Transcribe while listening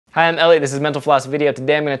Hi, I'm Elliott. This is Mental Floss video.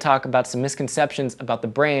 Today I'm going to talk about some misconceptions about the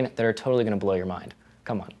brain that are totally going to blow your mind.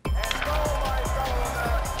 Come on.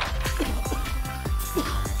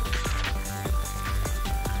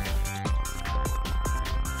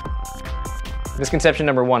 Misconception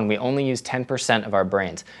number one, we only use 10% of our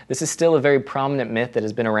brains. This is still a very prominent myth that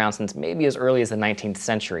has been around since maybe as early as the 19th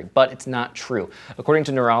century, but it's not true. According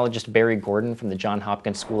to neurologist Barry Gordon from the Johns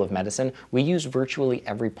Hopkins School of Medicine, we use virtually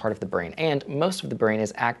every part of the brain, and most of the brain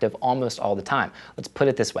is active almost all the time. Let's put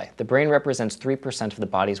it this way. The brain represents 3% of the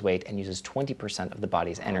body's weight and uses 20% of the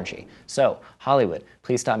body's energy. So, Hollywood,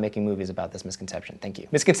 please stop making movies about this misconception. Thank you.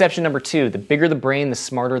 Misconception number two, the bigger the brain, the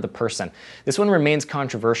smarter the person. This one remains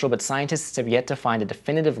controversial, but scientists have yet to find a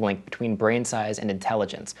definitive link between brain size and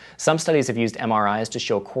intelligence. Some studies have used MRIs to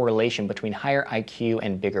show correlation between higher IQ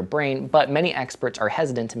and bigger brain, but many experts are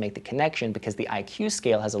hesitant to make the connection because the IQ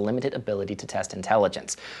scale has a limited ability to test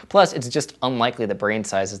intelligence. Plus, it's just unlikely that brain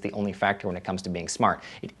size is the only factor when it comes to being smart.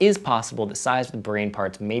 It is possible the size of the brain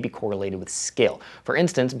parts may be correlated with skill. For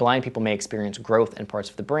instance, blind people may experience growth in parts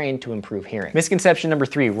of the brain to improve hearing. Misconception number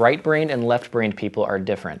three, right-brained and left-brained people are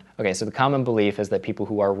different. Okay, so the common belief is that people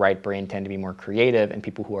who are right-brained tend to be more creative and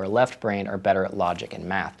people who are left-brained are better at logic and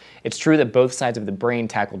math. It's true that both sides of the brain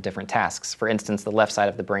tackle different tasks. For instance, the left side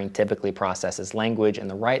of the brain typically processes language and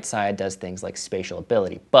the right side does things like spatial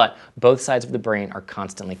ability, but both sides of the brain are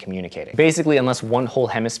constantly communicating. Basically, unless one whole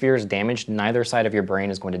hemisphere is damaged, neither side of your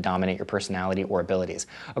brain is going to dominate your personality or abilities.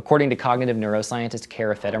 According to cognitive neuroscientist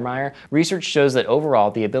Kara Federmeyer, research shows that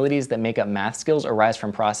overall, the abilities that make up math skills arise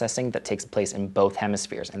from processing that takes place in both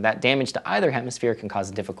hemispheres, and that damage to either hemisphere can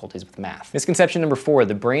cause difficulties with math. Misconception number four,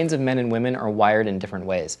 the brains of men and women are wired in different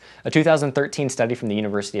ways. A 2013 study from the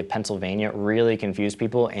University of Pennsylvania really confused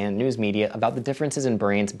people and news media about the differences in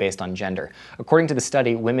brains based on gender. According to the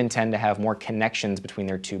study, women tend to have more connections between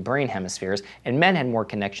their two brain hemispheres, and men had more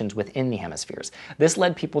connections within the hemispheres. This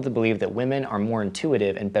led people to believe that women are more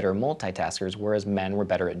intuitive and better multitaskers, whereas men were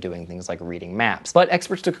better at doing things like reading maps. But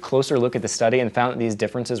experts took a closer look at the study and found that these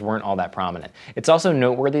differences weren't all that prominent. It's also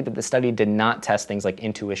noteworthy that the study did not test things like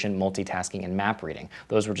intuition, multitasking, and map reading.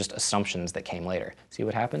 Those were just assumptions that came later. See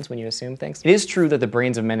what happens when you assume things? It is true that the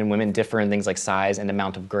brains of men and women differ in things like size and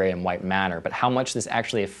amount of gray and white matter, but how much this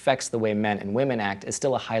actually affects the way men and women act is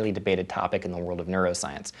still a highly debated topic in the world of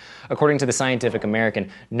neuroscience. According to the Scientific American,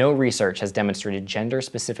 no research has demonstrated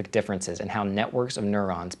gender-specific differences in how networks of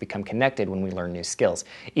neurons become connected when we learn new skills.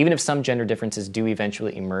 Even if some gender differences do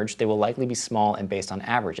eventually emerge, they will likely be small and based on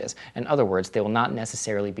averages. In other words, they will not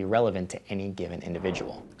necessarily be relevant to any given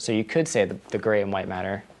individual. So you could say that the gray and white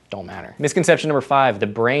matter don't matter. Misconception number five, the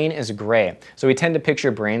brain is gray. So we tend to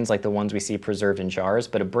picture brains like the ones we see preserved in jars,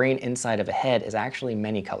 but a brain inside of a head is actually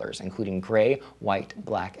many colors, including gray, white,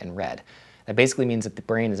 black, and red. That basically means that the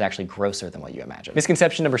brain is actually grosser than what you imagine.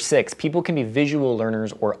 Misconception number six, people can be visual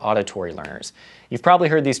learners or auditory learners. You've probably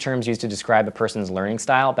heard these terms used to describe a person's learning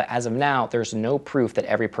style, but as of now, there's no proof that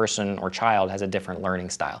every person or child has a different learning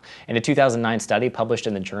style. In a 2009 study published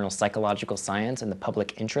in the journal Psychological Science and the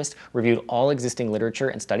Public Interest reviewed all existing literature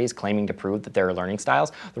and studies claiming to prove that there are learning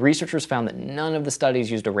styles. The researchers found that none of the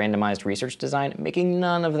studies used a randomized research design, making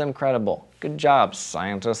none of them credible. Good job,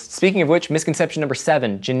 scientists. Speaking of which, misconception number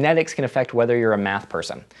seven, genetics can affect whether you're a math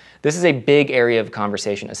person. This is a big area of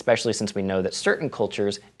conversation, especially since we know that certain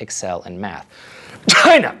cultures excel in math.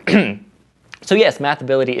 China! So yes, math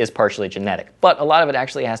ability is partially genetic, but a lot of it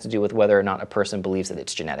actually has to do with whether or not a person believes that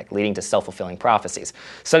it's genetic, leading to self-fulfilling prophecies.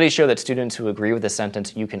 Studies show that students who agree with the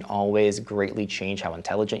sentence, "You can always greatly change how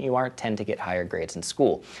intelligent you are," tend to get higher grades in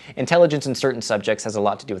school. Intelligence in certain subjects has a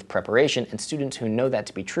lot to do with preparation, and students who know that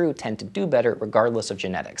to be true tend to do better regardless of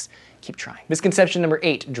genetics. Keep trying. Misconception number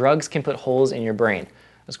eight, drugs can put holes in your brain.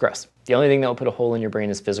 That's gross. The only thing that will put a hole in your brain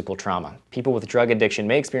is physical trauma. People with drug addiction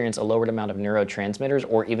may experience a lowered amount of neurotransmitters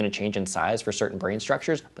or even a change in size for certain brain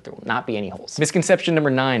structures, but there will not be any holes. Misconception number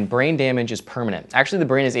nine, brain damage is permanent. Actually, the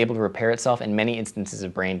brain is able to repair itself in many instances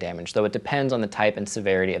of brain damage, though it depends on the type and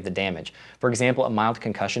severity of the damage. For example, a mild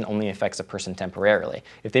concussion only affects a person temporarily.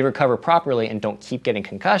 If they recover properly and don't keep getting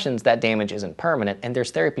concussions, that damage isn't permanent, and there's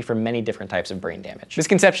therapy for many different types of brain damage.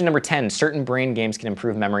 Misconception number 10, certain brain games can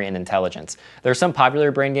improve memory and intelligence. There are some popular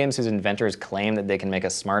brain games whose inventors claim that they can make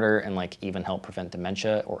us smarter and even help prevent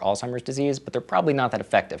dementia or Alzheimer's disease, but they're probably not that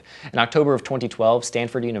effective. In October of 2012,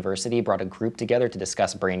 Stanford University brought a group together to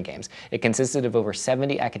discuss brain games. It consisted of over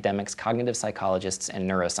 70 academics, cognitive psychologists, and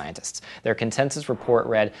neuroscientists. Their consensus report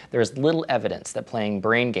read, "There is little evidence that playing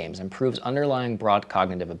brain games improves underlying broad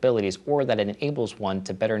cognitive abilities or that it enables one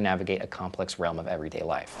to better navigate a complex realm of everyday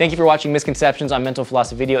life." Thank you for watching Misconceptions on Mental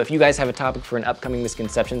Floss video. If you guys have a topic for an upcoming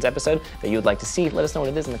Misconceptions episode that you would like to see, let us know what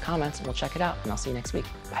it is in the comments. comments and we'll check it out, and I'll see you next week.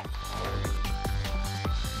 Bye.